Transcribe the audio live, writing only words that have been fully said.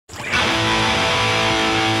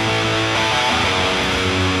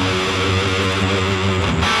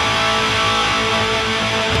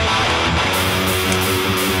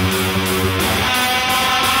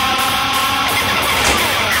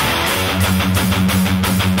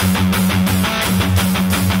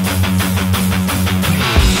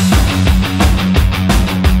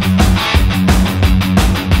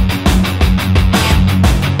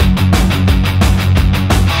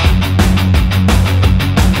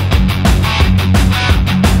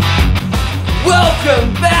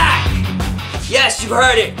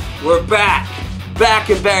heard it. We're back. Back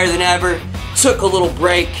and better than ever. Took a little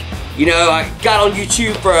break. You know, I got on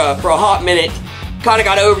YouTube for a hot minute. Kind of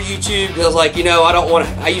got over YouTube because I was like, you know,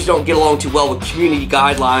 I usually don't get along too well with community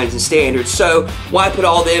guidelines and standards. So why put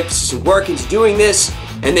all the emphasis and work into doing this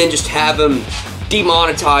and then just have them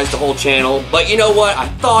demonetize the whole channel? But you know what? I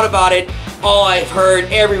thought about it. All I've heard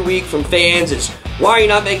every week from fans is, why are you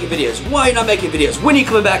not making videos? Why are you not making videos? When are you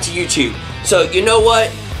coming back to YouTube? So you know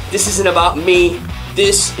what? This isn't about me.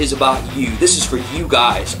 This is about you. This is for you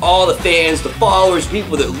guys. All the fans, the followers,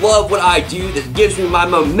 people that love what I do, that gives me my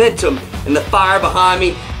momentum and the fire behind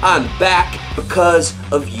me. I'm back because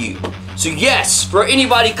of you. So yes, for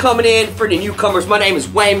anybody coming in, for the newcomers, my name is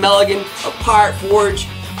Wayne Milligan of Pirate Forge.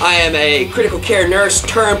 I am a critical care nurse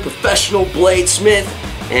turned professional bladesmith,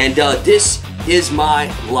 and this is my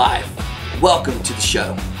life. Welcome to the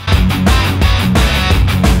show.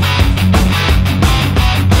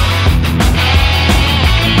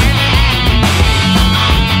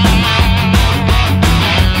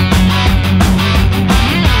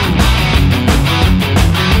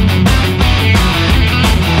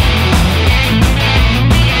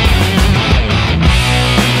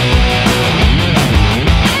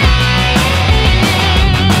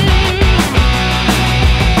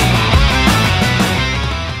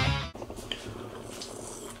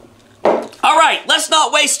 Let's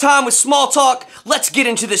not waste time with small talk. Let's get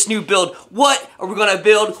into this new build. What are we gonna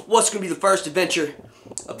build? What's gonna be the first adventure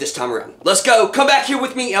of this time around? Let's go. Come back here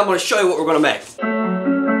with me and I'm gonna show you what we're gonna make.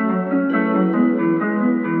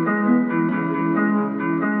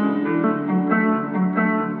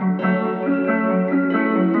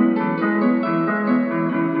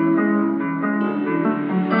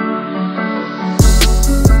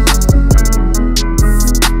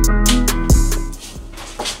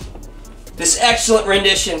 This excellent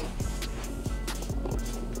rendition.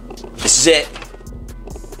 This is it.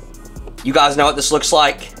 You guys know what this looks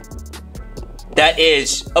like. That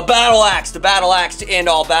is a battle axe. The battle axe to end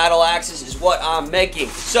all battle axes is what I'm making.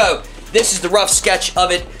 So this is the rough sketch of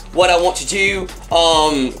it. What I want to do.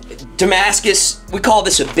 Damascus, we call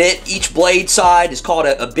this a bit. Each blade side is called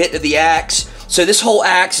a bit of the axe. So this whole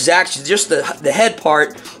axe is actually just the head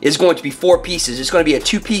part is going to be 4 pieces. It's going to be a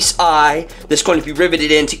 2-piece eye that's going to be riveted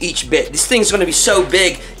into each bit. This thing's going to be so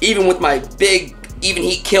big, even with my big even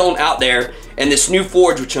heat kiln out there and this new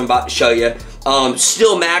forge, which I'm about to show you,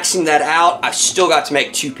 still maxing that out, I still got to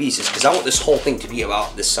make 2 pieces because I want this whole thing to be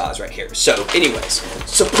about this size right here. So anyways,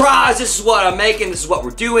 surprise, this is what I'm making, this is what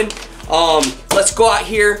we're doing. Let's go out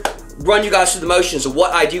here, run you guys through the motions of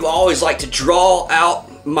what I do. I always like to draw out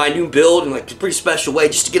my new build in like a pretty special way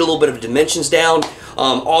just to get a little bit of dimensions down.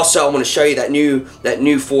 Also, I want to show you that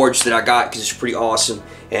new forge that I got because it's pretty awesome.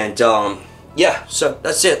 And yeah, so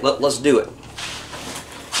that's it. Let's do it.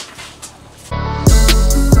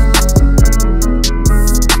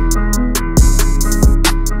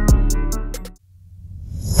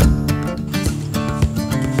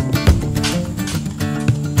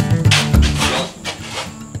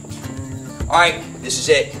 Alright, this is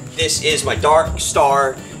it. This is my Dark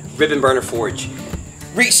Star ribbon burner forge.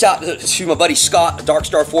 Reached out to my buddy Scott at Dark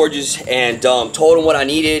Star Forges and told him what I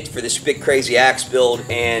needed for this big crazy axe build,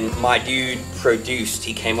 and my dude produced.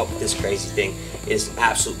 He came up with this crazy thing. It's an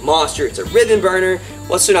absolute monster. It's a ribbon burner.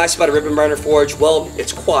 What's so nice about a ribbon burner forge? Well,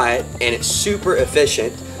 it's quiet and it's super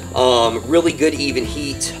efficient. Really good even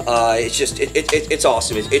heat. It's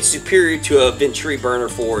awesome. It's superior to a Venturi burner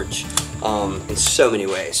forge. In so many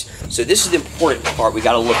ways. So this is the important part we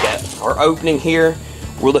got to look at. Our opening here,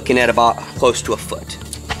 we're looking at about close to 1 foot.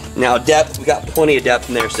 Now depth, we got plenty of depth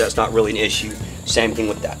in there, so that's not really an issue. Same thing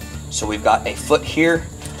with that. So we've got 1 foot here,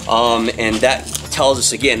 and that tells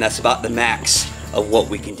us again, that's about the max of what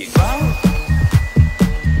we can do.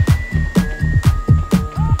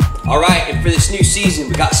 All right, and for this new season,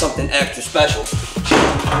 we got something extra special.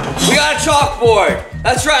 We got a chalkboard.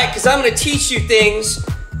 That's right, because I'm going to teach you things.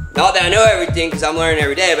 Not that I know everything, because I'm learning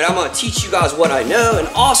every day, but I'm going to teach you guys what I know. And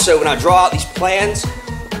also, when I draw out these plans,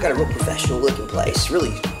 I've got a real professional looking place.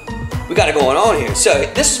 Really, we got it going on here. So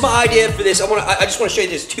this is my idea for this. I just want to show you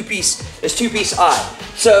this two-piece eye.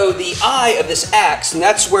 So the eye of this axe, and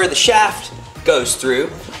that's where the shaft goes through.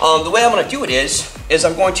 The way I'm going to do it is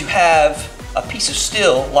I'm going to have a piece of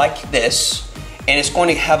steel like this, and it's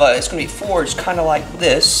going to be forged kind of like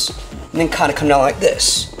this, and then kind of come down like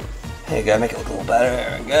this. There you go, make it look a little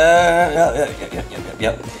better. There we go.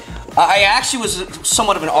 Yep. I actually was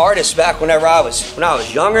somewhat of an artist back when I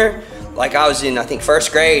was younger. Like I was in, I think,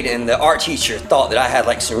 1st grade, and the art teacher thought that I had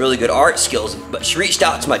like some really good art skills, but she reached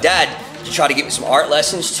out to my dad to try to get me some art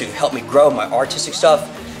lessons to help me grow my artistic stuff.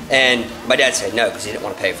 And my dad said no because he didn't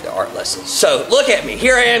want to pay for the art lessons. So look at me,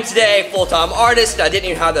 here I am today, full-time artist. I didn't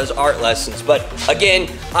even have those art lessons, but again,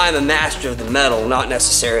 I'm a master of the metal, not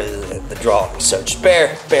necessarily the drawing. So just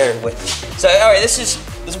bear with me. So all right, this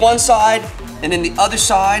is one side, and then the other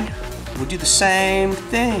side, we'll do the same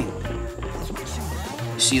thing.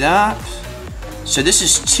 See that? So this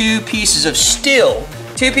is 2 pieces of steel.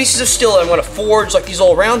 2 pieces of steel I'm gonna forge like these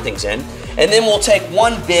little round things in, and then we'll take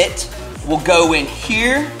one bit, we'll go in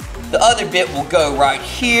here, the other bit will go right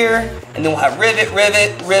here, and then we'll have rivet,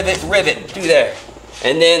 rivet, rivet, rivet through there.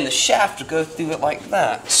 And then the shaft will go through it like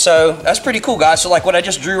that. So that's pretty cool, guys. So like what I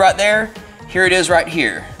just drew right there, here it is right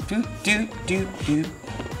here.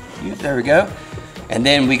 There we go. And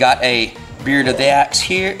then we got a beard of the axe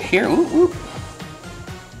here, ooh, ooh.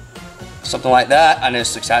 Something like that. I know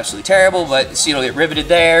this looks absolutely terrible, but see, it'll get riveted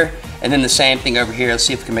there. And then the same thing over here. Let's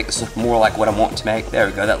see if we can make this look more like what I'm wanting to make. There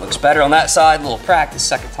we go, that looks better on that side. A little practice,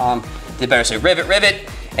 second time. Did better, say rivet, rivet.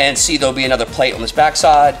 And see, there'll be another plate on this back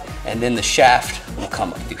side. And then the shaft will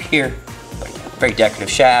come up through here. Very decorative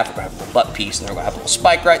shaft. We're gonna have a little butt piece, and then we're gonna have a little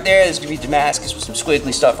spike right there. This is gonna be Damascus with some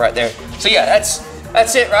squiggly stuff right there. So yeah,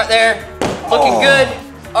 that's it right there. Looking good.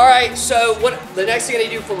 All right, so what the next thing I need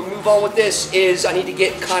to do before we move on with this is I need to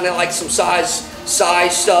get kind of like some size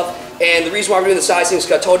stuff. And the reason why we're doing the size thing is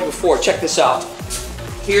because I told you before, check this out.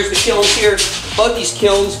 Here's the kilns here. Both these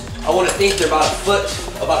kilns, I want to think they're about a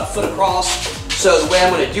foot across. So the way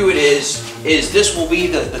I'm going to do it is this will be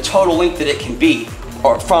the total length that it can be,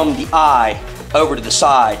 or from the eye over to the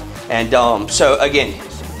side. And so again,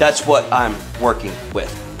 that's what I'm working with.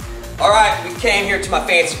 All right, we came here to my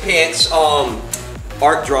fancy pants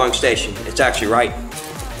art drawing station. It's actually right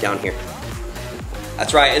down here.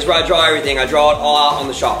 That's right, it's where I draw everything. I draw it all out on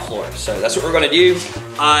the shop floor. So that's what we're gonna do.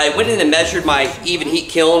 I went in and measured my even heat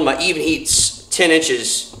kiln. My even heat's 10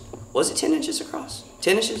 inches. Was it 10 inches across?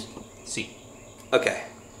 10 inches? See. Okay.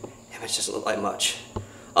 Damn, it doesn't look like much.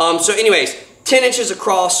 So anyways, 10 inches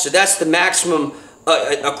across, so that's the maximum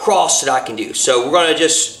across that I can do. So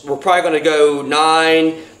we're probably gonna go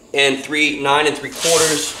 9 and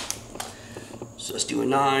 3/4. So let's do a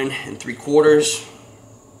 9 3/4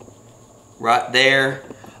 right there.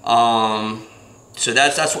 So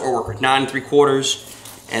that's what we're working with, 9 3/4.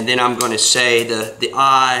 And then I'm going to say the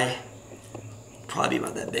eye probably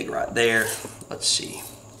about that big right there. Let's see.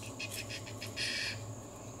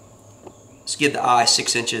 Let's give the eye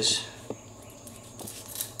 6 inches.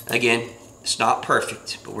 Again, it's not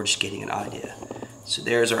perfect, but we're just getting an idea. So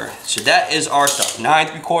that is our stuff. 9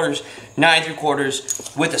 3/4, 9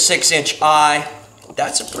 3/4 with a 6-inch eye.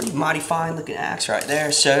 That's a pretty mighty fine looking axe right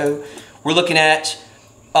there. So we're looking at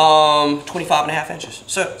 25.5 inches.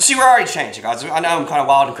 So see, we're already changing, guys. I know I'm kind of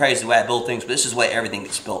wild and crazy the way I build things, but this is the way everything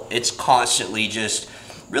gets built. It's constantly just,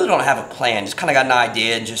 really don't have a plan. Just kind of got an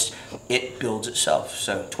idea and just, it builds itself.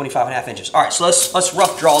 So 25.5 inches. All right, so let's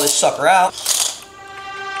rough draw this sucker out.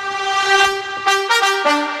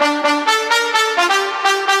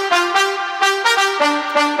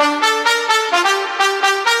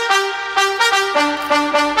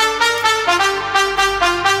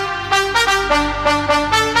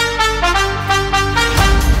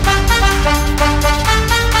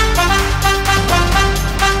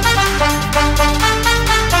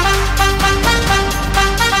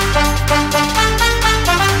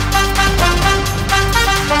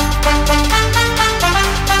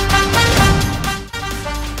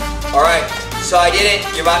 So I did it,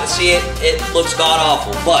 you're about to see it, it looks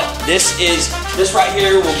god-awful, but this right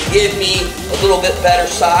here will give me a little bit better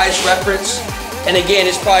size reference. And again,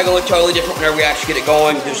 it's probably gonna look totally different whenever we actually get it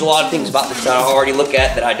going. There's a lot of things about this that I already look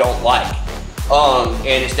at that I don't like.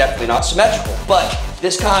 And it's definitely not symmetrical, but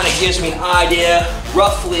this kind of gives me an idea,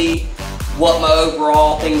 roughly, what my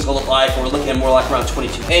overall thing's gonna look like. We're looking at more like around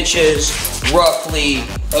 22 inches, roughly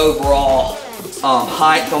overall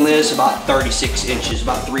height on this, about 36 inches,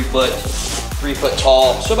 about 3 foot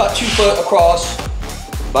tall, so about 2 foot across,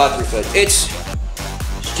 about 3 foot. It's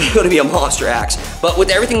still gonna be a monster axe. But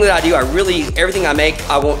with everything that I do, everything I make,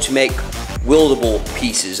 I want to make wieldable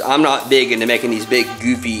pieces. I'm not big into making these big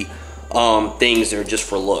goofy things that are just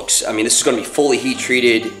for looks. I mean, this is gonna be fully heat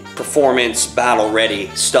treated, performance, battle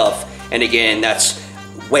ready stuff. And again, that's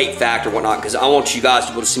weight factor and whatnot, because I want you guys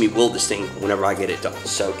to be able to see me wield this thing whenever I get it done.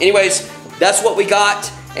 So anyways, that's what we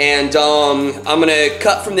got. And I'm gonna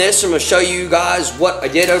cut from this. I'm gonna show you guys what I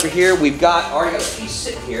did over here. We've got, already got a piece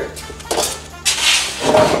sitting here.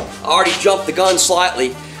 I already jumped the gun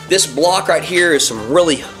slightly. This block right here is some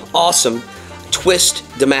really awesome twist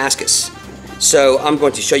Damascus. So I'm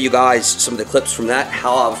going to show you guys some of the clips from that,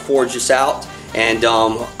 how I've forged this out. And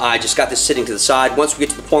I just got this sitting to the side. Once we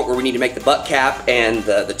get to the point where we need to make the butt cap and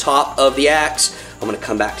the top of the axe, I'm gonna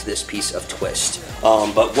come back to this piece of twist.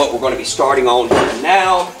 But what we're gonna be starting on here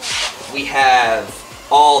now, we have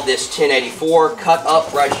all this 1084 cut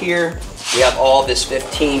up right here. We have all this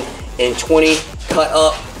 15 and 20 cut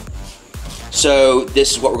up. So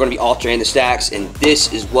this is what we're going to be alternating the stacks, and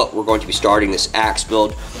this is what we're going to be starting this axe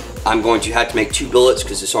build. I'm going to have to make 2 billets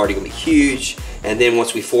because it's already going to be huge. And then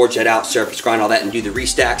once we forge that out, surface grind all that, and do the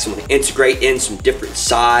restacks, I'm going to integrate in some different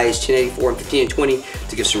size 1084 and 15 and 20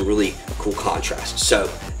 to give some really cool contrast. So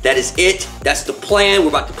that is it. That's the plan. We're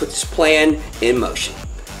about to put this plan in motion.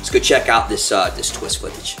 Let's go check out this this twist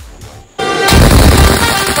footage.